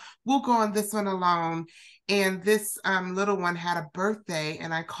no, we'll go on this one alone. And this little one had a birthday.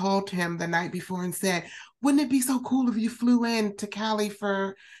 And I called him the night before and said, wouldn't it be so cool if you flew in to Cali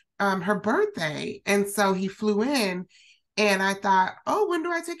for her birthday? And so he flew in. And I thought, oh, when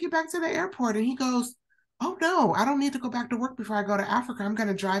do I take you back to the airport? And he goes, oh no, I don't need to go back to work before I go to Africa. I'm going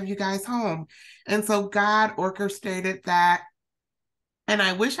to drive you guys home. And so God orchestrated that. And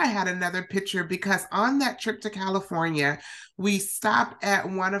I wish I had another picture because on that trip to California, we stopped at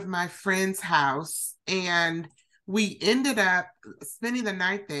one of my friend's house and we ended up spending the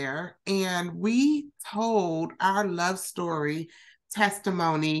night there. And we told our love story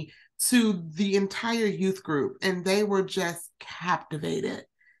testimony to the entire youth group, and they were just captivated.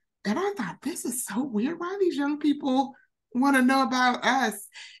 And I thought, this is so weird. Why these young people want to know about us?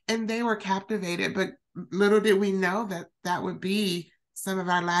 And they were captivated. But little did we know that that would be some of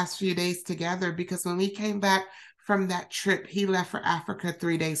our last few days together, because when we came back from that trip, he left for Africa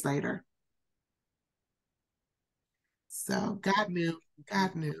 3 days later. So God knew.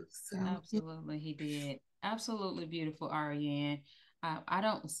 God knew. So absolutely, he did. Absolutely beautiful, Ariane. I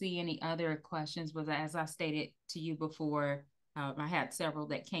don't see any other questions, but as I stated to you before, I had several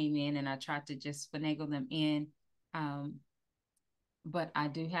that came in and I tried to just finagle them in. But I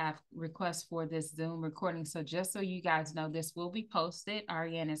do have requests for this Zoom recording. So just so you guys know, this will be posted.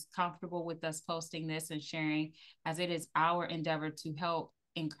 Ariane is comfortable with us posting this and sharing, as it is our endeavor to help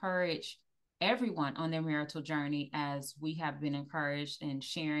encourage everyone on their marital journey, as we have been encouraged and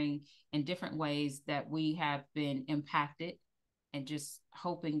sharing in different ways that we have been impacted, and just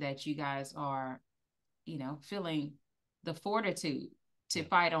hoping that you guys are, feeling the fortitude to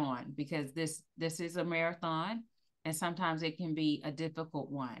fight on, because this is a marathon and sometimes it can be a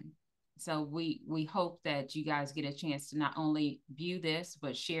difficult one. So we hope that you guys get a chance to not only view this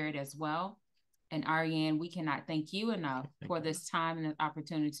but share it as well. And Ariane, we cannot thank you enough for this time and the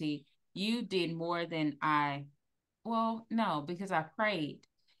opportunity. You did more than no, because I prayed,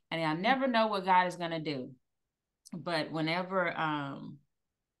 and I never know what God is going to do, but whenever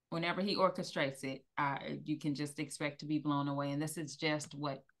he orchestrates it, you can just expect to be blown away. And this is just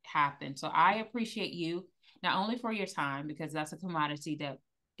what happened. So I appreciate you, not only for your time, because that's a commodity that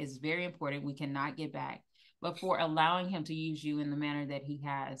is very important, we cannot get back, but for allowing him to use you in the manner that he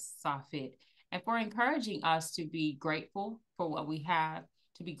has saw fit, and for encouraging us to be grateful for what we have,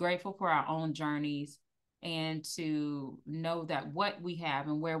 to be grateful for our own journeys, and to know that what we have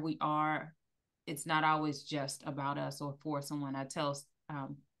and where we are, it's not always just about us or for someone. I tell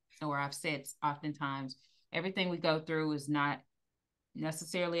or I've said oftentimes, everything we go through is not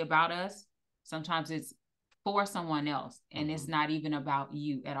necessarily about us. Sometimes it's for someone else, and it's not even about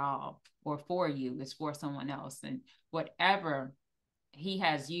you at all or for you. It's for someone else. And whatever he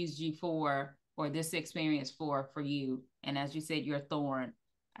has used you for, or this experience for you, and as you said, your thorn,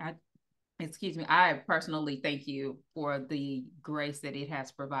 I personally thank you for the grace that it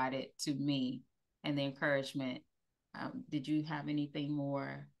has provided to me and the encouragement. Did you have anything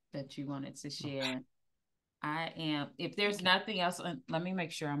more that you wanted to share? If there's nothing else, let me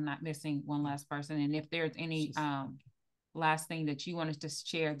make sure I'm not missing one last person. And if there's any last thing that you wanted to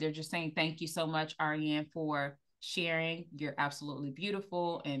share, they're just saying thank you so much, Ariane, for sharing. You're absolutely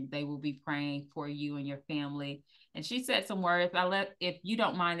beautiful, and they will be praying for you and your family. And she said some words. If you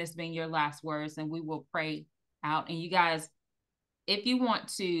don't mind this being your last words, and we will pray out. And you guys, if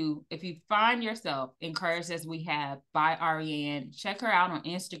you find yourself encouraged as we have by Ariane, check her out on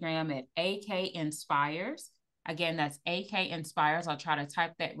Instagram at AK Inspires. Again, that's AK Inspires. I'll try to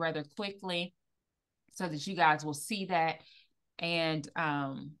type that rather quickly so that you guys will see that. And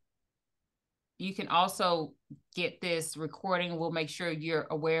you can also get this recording. We'll make sure you're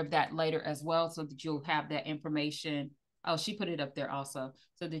aware of that later as well, so that you'll have that information. Oh, she put it up there also,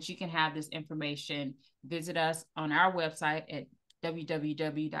 so that you can have this information. Visit us on our website at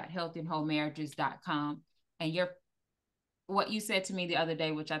www.healthyandwholemarriages.com. And what you said to me the other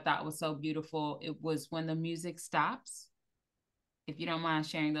day, which I thought was so beautiful, it was when the music stops. If you don't mind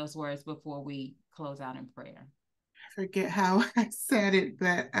sharing those words before we close out in prayer. I forget how I said it,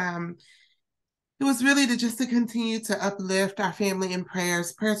 but it was really to continue to uplift our family in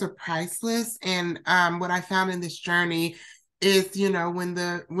prayers. Prayers are priceless. And what I found in this journey is, when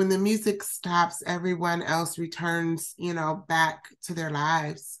the music stops, everyone else returns, back to their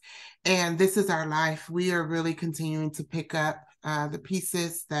lives. And this is our life. We are really continuing to pick up the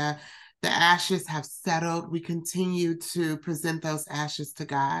pieces. The ashes have settled. We continue to present those ashes to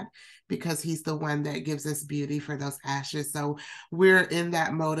God, because he's the one that gives us beauty for those ashes. So we're in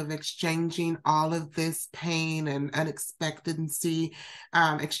that mode of exchanging all of this pain and unexpectancy,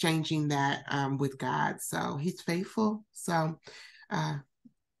 exchanging that with God. So he's faithful. So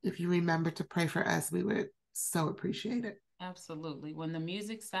if you remember to pray for us, we would so appreciate it. Absolutely. When the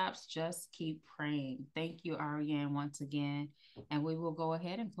music stops, just keep praying. Thank you, Ariane, once again. And we will go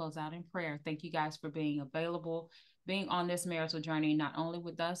ahead and close out in prayer. Thank you guys for being available, being on this marital journey, not only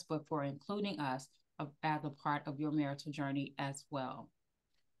with us, but for including us as a part of your marital journey as well.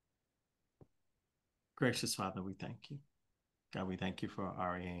 Gracious Father, we thank you. God, we thank you for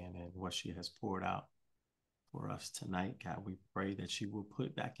Ariane and what she has poured out for us tonight. God, we pray that she will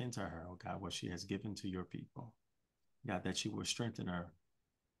put back into her, oh God, what she has given to your people. God, that you will strengthen her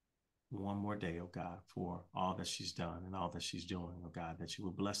one more day, oh God, for all that she's done and all that she's doing, oh God, that you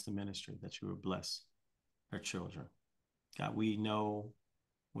will bless the ministry, that you will bless her children. God, we know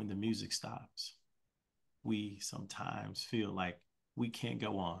when the music stops, we sometimes feel like we can't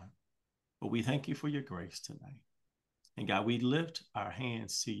go on, but we thank you for your grace tonight. And God, we lift our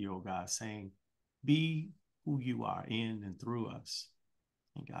hands to you, oh God, saying, be who you are in and through us.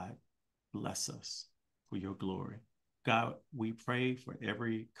 And God, bless us for your glory. God, we pray for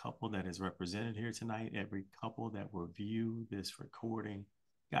every couple that is represented here tonight, every couple that will view this recording.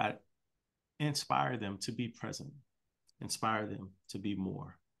 God, inspire them to be present. Inspire them to be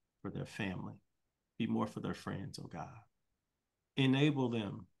more for their family, be more for their friends, oh God. Enable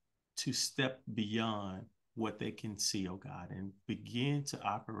them to step beyond what they can see, oh God, and begin to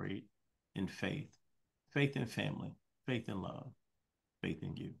operate in faith in family, faith in love, faith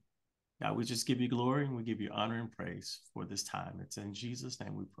in you. God, we just give you glory and we give you honor and praise for this time. It's in Jesus'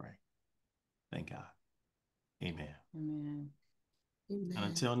 name we pray. Thank God. Amen. Amen. And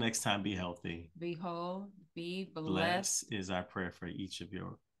until next time, be healthy. Be whole. Be blessed. Blessed is our prayer for each of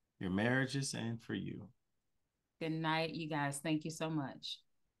your marriages and for you. Good night, you guys. Thank you so much.